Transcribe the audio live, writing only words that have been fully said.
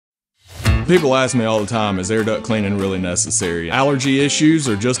People ask me all the time, is air duct cleaning really necessary? Allergy issues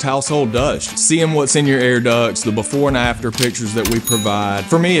or just household dust? Seeing what's in your air ducts, the before and after pictures that we provide.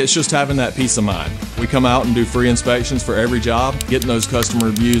 For me, it's just having that peace of mind. We come out and do free inspections for every job, getting those customer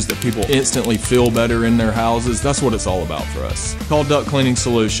reviews that people instantly feel better in their houses. That's what it's all about for us. Call Duct Cleaning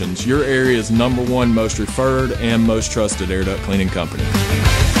Solutions, your area's #1 most referred and most trusted air duct cleaning company.